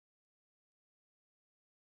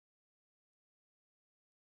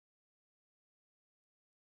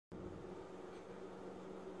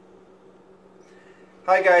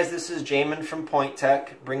Hi guys, this is Jamin from Point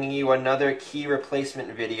Tech, bringing you another key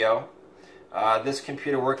replacement video. This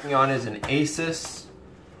computer working on is an Asus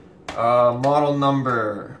model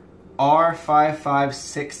number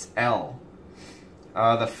R556L.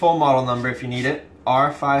 The full model number, if you need it,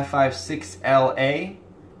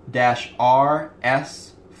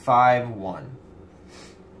 R556LA-RS51.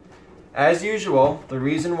 As usual, the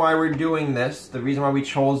reason why we're doing this, the reason why we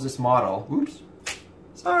chose this model,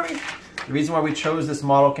 the reason why we chose this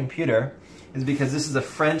model computer is because this is a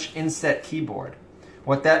French inset keyboard.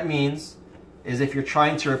 What that means is if you're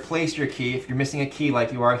trying to replace your key, if you're missing a key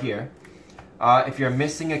like you are here, if you're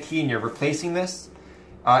missing a key and you're replacing this,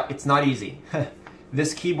 it's not easy.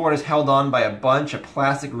 This keyboard is held on by a bunch of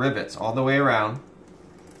plastic rivets all the way around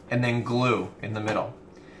and then glue in the middle.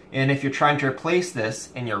 And if you're trying to replace this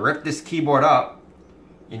and you rip this keyboard up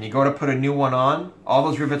and you go to put a new one on, all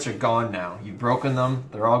those rivets are gone now. You've broken them,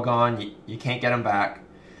 they're all gone, you can't get them back.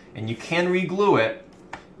 And you can re-glue it,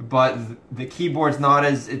 but the keyboard's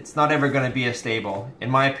it's not ever going to be as stable. In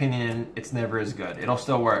my opinion, it's never as good. It'll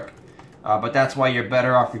still work, but that's why you're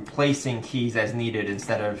better off replacing keys as needed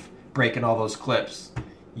instead of breaking all those clips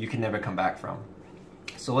you can never come back from.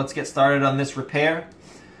 So let's get started on this repair.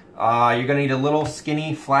 You're going to need a little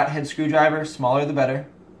skinny flathead screwdriver, smaller the better.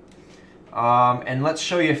 And let's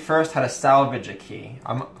show you first how to salvage a key.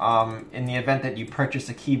 In the event that you purchase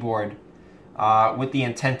a keyboard with the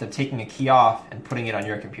intent of taking a key off and putting it on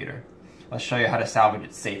your computer. Let's show you how to salvage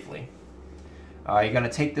it safely. You're going to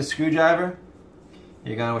take the screwdriver.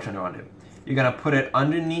 Which one do you want to do? You're going to put it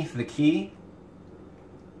underneath the key.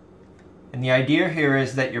 And the idea here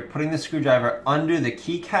is that you're putting the screwdriver under the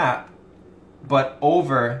key cap, but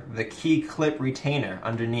over the key clip retainer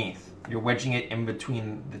underneath. You're wedging it in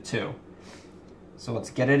between the two. So let's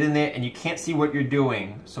get it in there, and you can't see what you're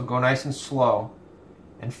doing, so go nice and slow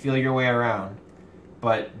and feel your way around.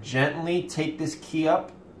 But gently take this key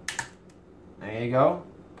up. There you go.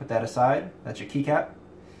 Put that aside. That's your keycap.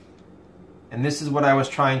 And this is what I was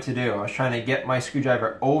trying to do. I was trying to get my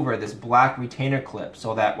screwdriver over this black retainer clip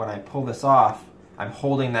so that when I pull this off, I'm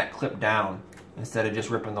holding that clip down instead of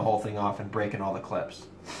just ripping the whole thing off and breaking all the clips.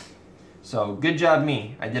 So good job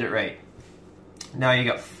me. I did it right. Now you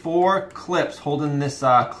got 4 clips holding this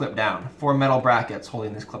clip down. 4 metal brackets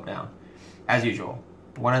holding this clip down. As usual.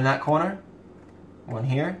 1 in that corner, 1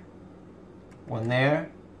 here, 1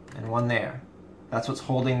 there, and 1 there. That's what's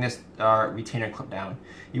holding this retainer clip down.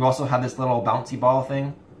 You also have this little bouncy ball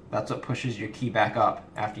thing. That's what pushes your key back up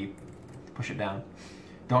after you push it down.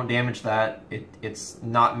 Don't damage that. It's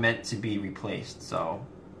not meant to be replaced, so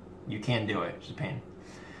you can do it. It's a pain.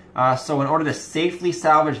 So in order to safely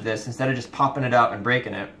salvage this, instead of just popping it up and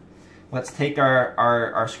breaking it, let's take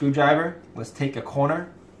our screwdriver, let's take a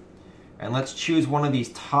corner, and let's choose one of these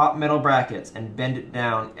top metal brackets and bend it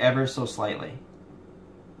down ever so slightly.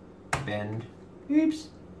 Bend. Oops.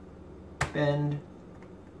 Bend.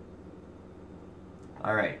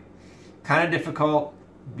 Alright. Kind of difficult.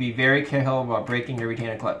 Be very careful about breaking your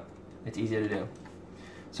retainer clip. It's easy to do.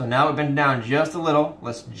 So now we bend it down just a little.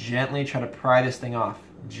 Let's gently try to pry this thing off.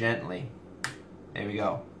 Gently. There we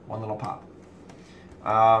go. 1 little pop.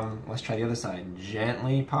 Let's try the other side.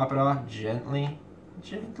 Gently pop it off. Gently.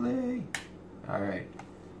 Gently. Alright.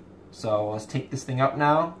 So let's take this thing up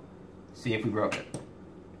now. See if we broke it.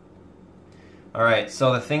 Alright,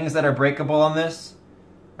 so the things that are breakable on this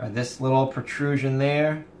are this little protrusion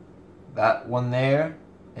there, that one there,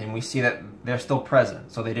 and we see that they're still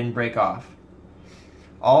present, so they didn't break off.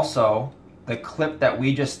 Also, the clip that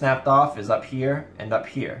we just snapped off is up here and up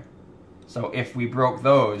here. So if we broke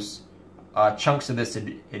those, chunks of this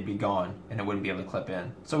it'd be gone and it wouldn't be able to clip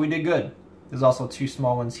in. So we did good. There's also 2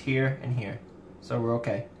 small ones here and here. So we're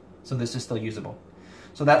okay. So this is still usable.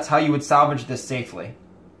 So that's how you would salvage this safely.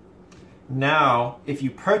 Now, if you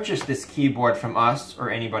purchase this keyboard from us or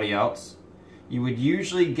anybody else, you would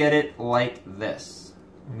usually get it like this.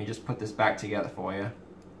 Let me just put this back together for you.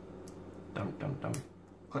 Dum, dum, dum.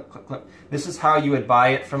 Clip, clip, clip. This is how you would buy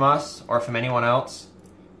it from us or from anyone else.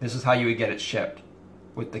 This is how you would get it shipped,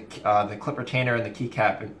 with the clip retainer and the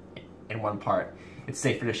keycap in one part. It's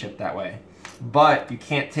safer to ship that way. But you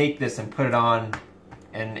can't take this and put it on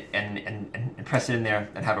and press it in there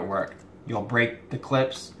and have it work. You'll break the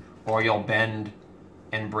clips, or you'll bend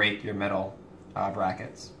and break your metal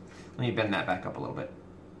brackets. Let me bend that back up a little bit.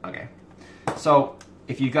 Okay. So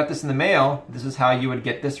if you got this in the mail, this is how you would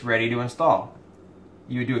get this ready to install.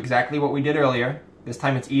 You would do exactly what we did earlier. This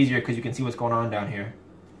time it's easier because you can see what's going on down here.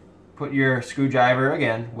 Put your screwdriver,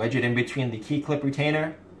 again, wedge it in between the key clip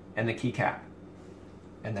retainer and the keycap.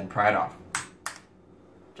 And then pry it off.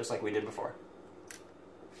 Just like we did before.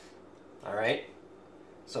 Alright?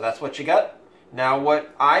 So that's what you got. Now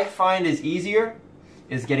what I find is easier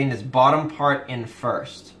is getting this bottom part in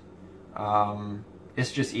first.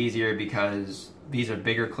 It's just easier because these are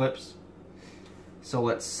bigger clips. So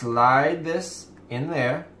let's slide this in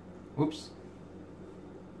there. Oops.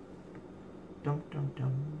 Dum, dum,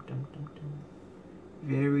 dum, dum, dum, dum.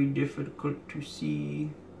 Very difficult to see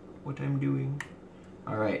what I'm doing.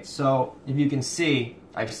 Alright, so if you can see,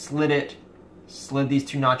 I've slid these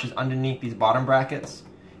two notches underneath these bottom brackets,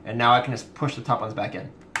 and now I can just push the top ones back in.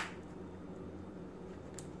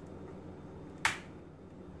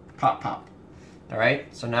 Pop, pop.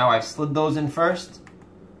 Alright, so now I've slid those in first,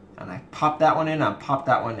 and I pop that one in, I pop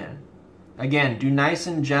that one in. Again, do nice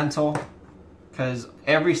and gentle, because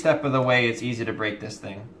every step of the way it's easy to break this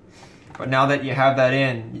thing. But now that you have that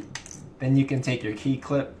in, then you can take your key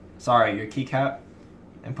cap,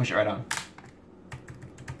 and push it right on.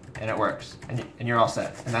 And it works, and you're all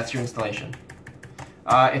set, and that's your installation.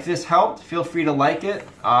 If this helped, feel free to like it.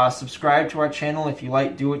 Subscribe to our channel if you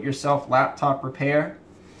like do-it-yourself laptop repair.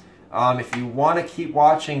 If you want to keep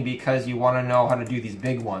watching because you want to know how to do these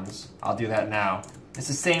big ones, I'll do that now. It's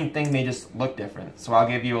the same thing, they just look different. So I'll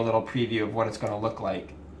give you a little preview of what it's going to look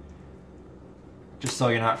like, just so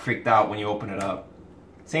you're not freaked out when you open it up.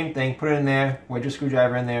 Same thing, put it in there, wedge your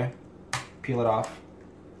screwdriver in there, peel it off.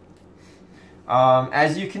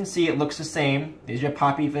 As you can see, it looks the same. There's your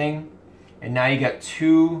poppy thing, and now you got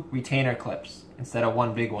two retainer clips. Instead of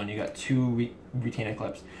one big one, you got two retainer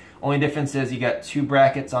clips. Only difference is you got two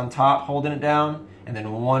brackets on top holding it down, and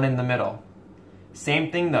then one in the middle.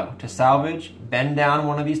 Same thing though, to salvage, bend down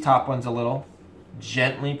one of these top ones a little,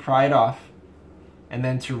 gently pry it off, and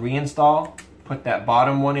then to reinstall, put that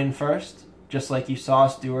bottom one in first, just like you saw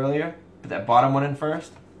us do earlier. Put that bottom one in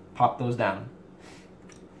first, pop those down.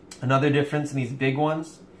 Another difference in these big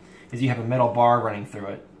ones is you have a metal bar running through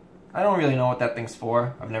it. I don't really know what that thing's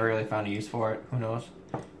for. I've never really found a use for it. Who knows?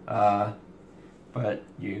 But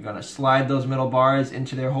you're going to slide those metal bars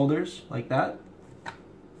into their holders like that.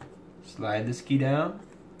 Slide this key down.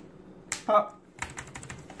 Pop.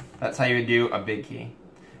 That's how you would do a big key.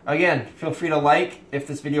 Again, feel free to like if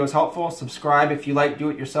this video is helpful. Subscribe if you like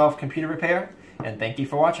do-it-yourself computer repair. And thank you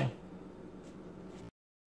for watching.